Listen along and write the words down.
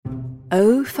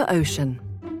O for ocean.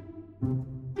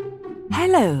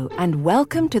 Hello and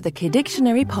welcome to the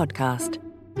Kidictionary podcast.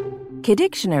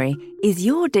 Kidictionary is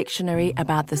your dictionary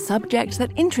about the subjects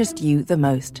that interest you the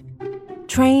most.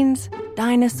 Trains,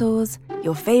 dinosaurs,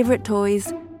 your favourite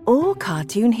toys, or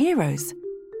cartoon heroes.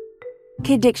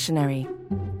 Kidictionary.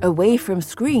 Away from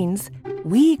screens,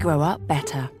 we grow up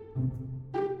better.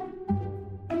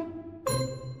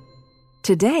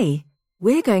 Today,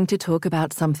 we're going to talk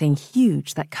about something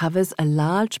huge that covers a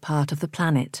large part of the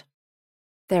planet.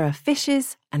 There are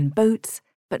fishes and boats,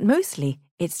 but mostly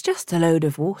it's just a load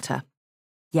of water.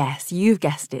 Yes, you've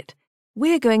guessed it.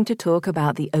 We're going to talk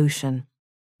about the ocean.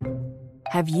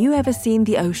 Have you ever seen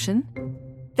the ocean?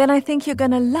 Then I think you're going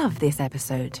to love this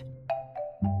episode.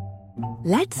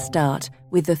 Let's start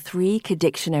with the 3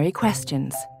 Kidictionary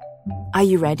questions. Are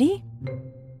you ready?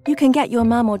 You can get your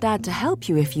mum or dad to help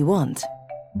you if you want.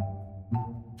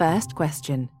 First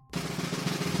question.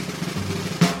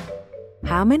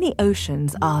 How many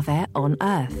oceans are there on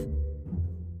Earth?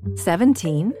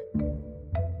 17,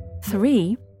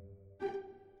 3,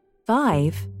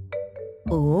 5,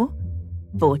 or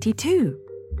 42?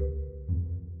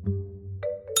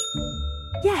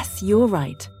 Yes, you're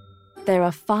right. There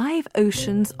are 5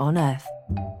 oceans on Earth.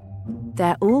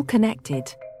 They're all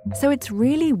connected, so it's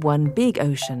really one big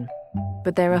ocean,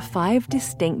 but there are 5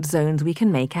 distinct zones we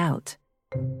can make out.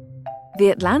 The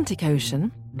Atlantic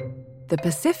Ocean, the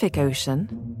Pacific Ocean,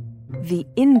 the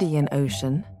Indian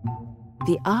Ocean,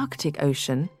 the Arctic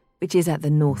Ocean, which is at the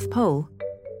North Pole,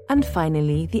 and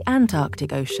finally the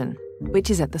Antarctic Ocean, which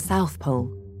is at the South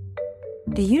Pole.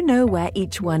 Do you know where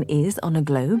each one is on a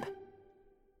globe?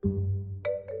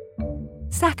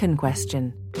 Second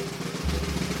question.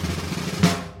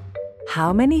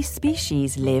 How many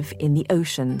species live in the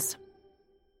oceans?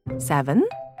 7,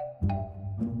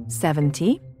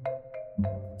 70,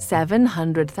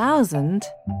 700,000,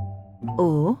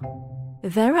 or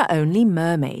there are only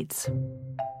mermaids?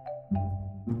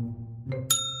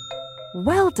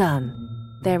 Well done!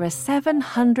 There are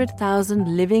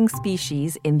 700,000 living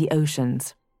species in the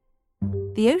oceans.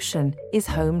 The ocean is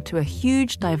home to a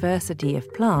huge diversity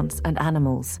of plants and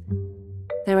animals.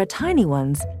 There are tiny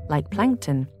ones like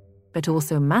plankton, but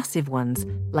also massive ones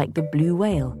like the blue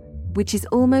whale, which is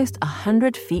almost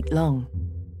 100 feet long.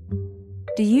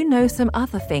 Do you know some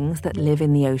other things that live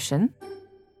in the ocean?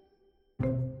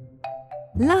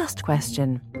 Last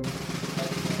question.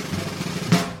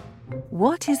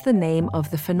 What is the name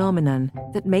of the phenomenon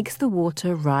that makes the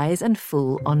water rise and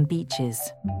fall on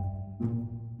beaches?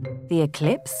 The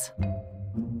eclipse?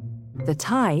 The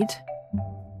tide?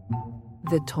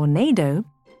 The tornado?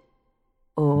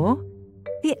 Or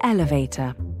the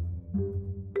elevator?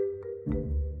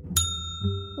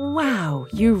 Wow,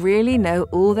 you really know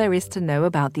all there is to know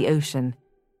about the ocean.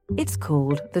 It's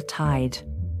called the tide.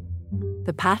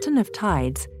 The pattern of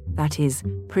tides, that is,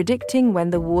 predicting when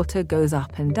the water goes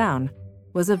up and down,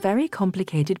 was a very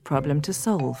complicated problem to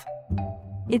solve.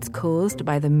 It's caused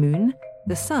by the moon,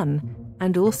 the sun,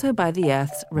 and also by the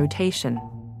Earth's rotation.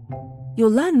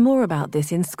 You'll learn more about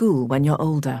this in school when you're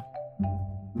older.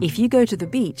 If you go to the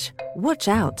beach, watch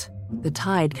out. The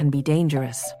tide can be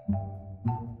dangerous.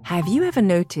 Have you ever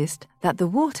noticed that the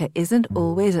water isn't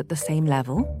always at the same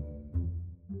level?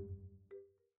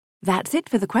 That's it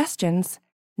for the questions.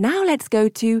 Now let's go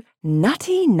to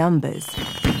nutty numbers.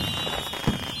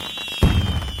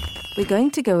 We're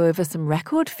going to go over some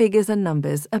record figures and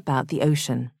numbers about the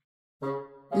ocean.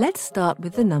 Let's start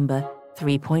with the number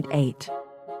 3.8.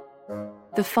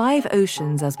 The 5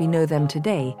 oceans as we know them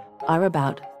today are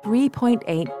about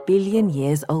 3.8 billion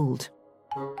years old.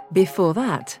 Before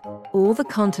that, all the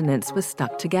continents were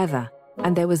stuck together,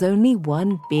 and there was only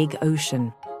one big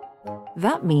ocean.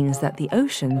 That means that the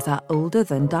oceans are older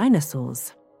than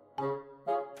dinosaurs.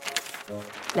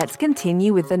 Let's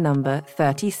continue with the number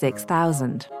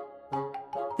 36,000.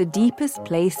 The deepest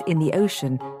place in the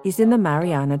ocean is in the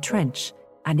Mariana Trench,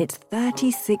 and it's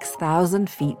 36,000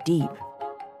 feet deep.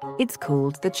 It's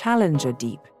called the Challenger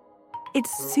Deep.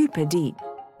 It's super deep.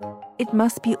 It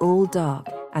must be all dark,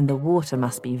 and the water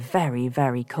must be very,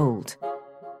 very cold.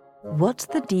 What's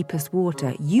the deepest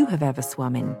water you have ever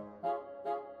swum in?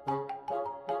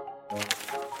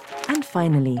 And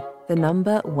finally, the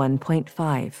number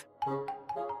 1.5.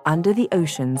 Under the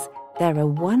oceans, there are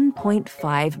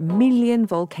 1.5 million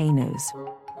volcanoes.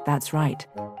 That's right,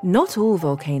 not all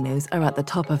volcanoes are at the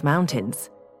top of mountains.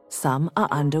 Some are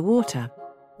underwater.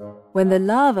 When the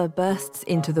lava bursts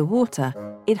into the water,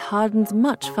 it hardens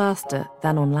much faster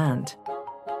than on land.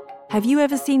 Have you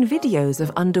ever seen videos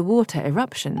of underwater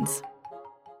eruptions?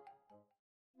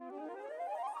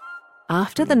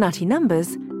 After the nutty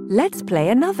numbers, Let's play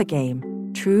another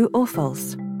game, true or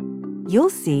false. You'll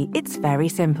see it's very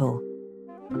simple.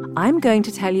 I'm going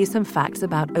to tell you some facts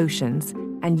about oceans,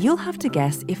 and you'll have to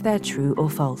guess if they're true or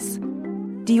false.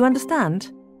 Do you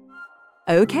understand?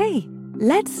 Okay,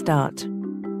 let's start.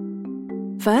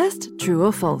 First, true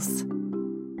or false?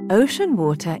 Ocean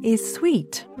water is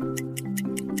sweet.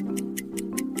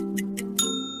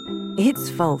 It's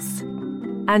false.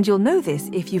 And you'll know this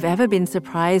if you've ever been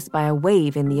surprised by a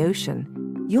wave in the ocean.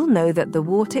 You'll know that the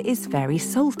water is very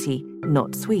salty,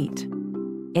 not sweet.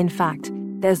 In fact,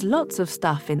 there's lots of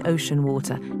stuff in ocean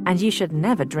water, and you should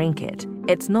never drink it.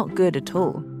 It's not good at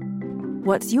all.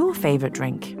 What's your favorite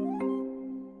drink?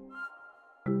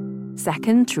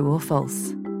 Second, true or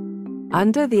false?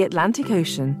 Under the Atlantic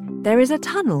Ocean, there is a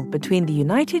tunnel between the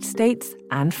United States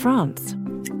and France.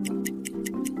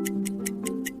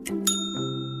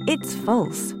 It's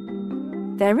false.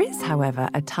 There is, however,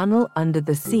 a tunnel under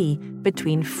the sea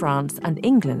between France and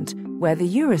England, where the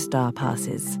Eurostar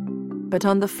passes. But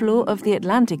on the floor of the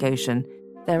Atlantic Ocean,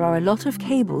 there are a lot of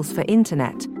cables for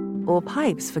internet, or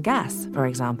pipes for gas, for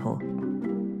example.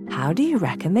 How do you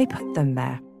reckon they put them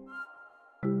there?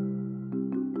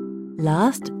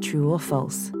 Last, true or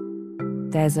false?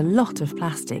 There's a lot of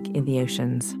plastic in the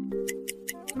oceans.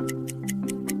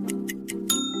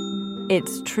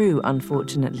 It's true,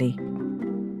 unfortunately.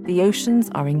 The oceans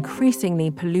are increasingly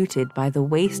polluted by the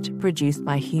waste produced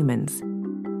by humans.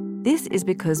 This is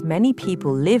because many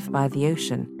people live by the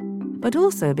ocean, but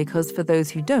also because for those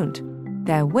who don't,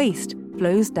 their waste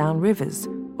flows down rivers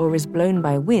or is blown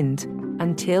by wind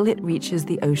until it reaches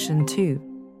the ocean too.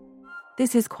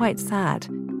 This is quite sad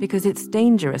because it's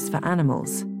dangerous for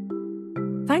animals.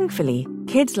 Thankfully,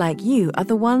 kids like you are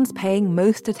the ones paying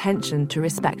most attention to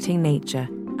respecting nature,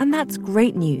 and that's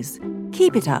great news.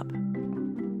 Keep it up.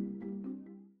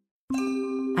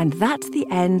 And that's the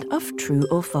end of True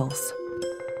or False.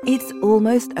 It's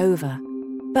almost over.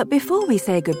 But before we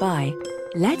say goodbye,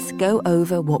 let's go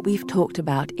over what we've talked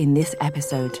about in this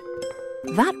episode.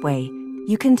 That way,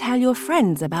 you can tell your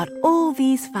friends about all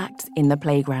these facts in the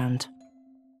playground.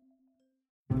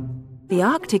 The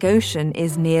Arctic Ocean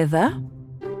is near the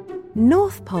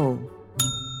North Pole.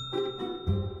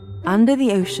 Under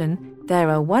the ocean, there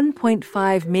are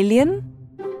 1.5 million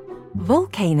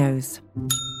volcanoes.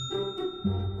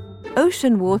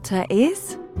 Ocean water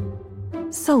is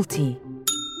salty.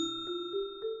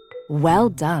 Well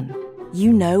done.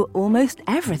 You know almost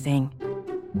everything.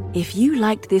 If you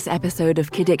liked this episode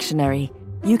of Kidictionary,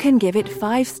 you can give it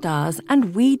 5 stars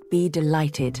and we'd be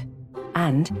delighted.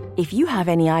 And if you have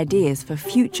any ideas for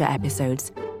future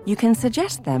episodes, you can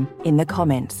suggest them in the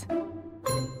comments.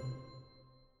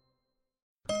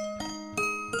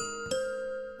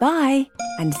 Bye,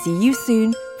 and see you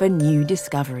soon for new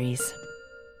discoveries.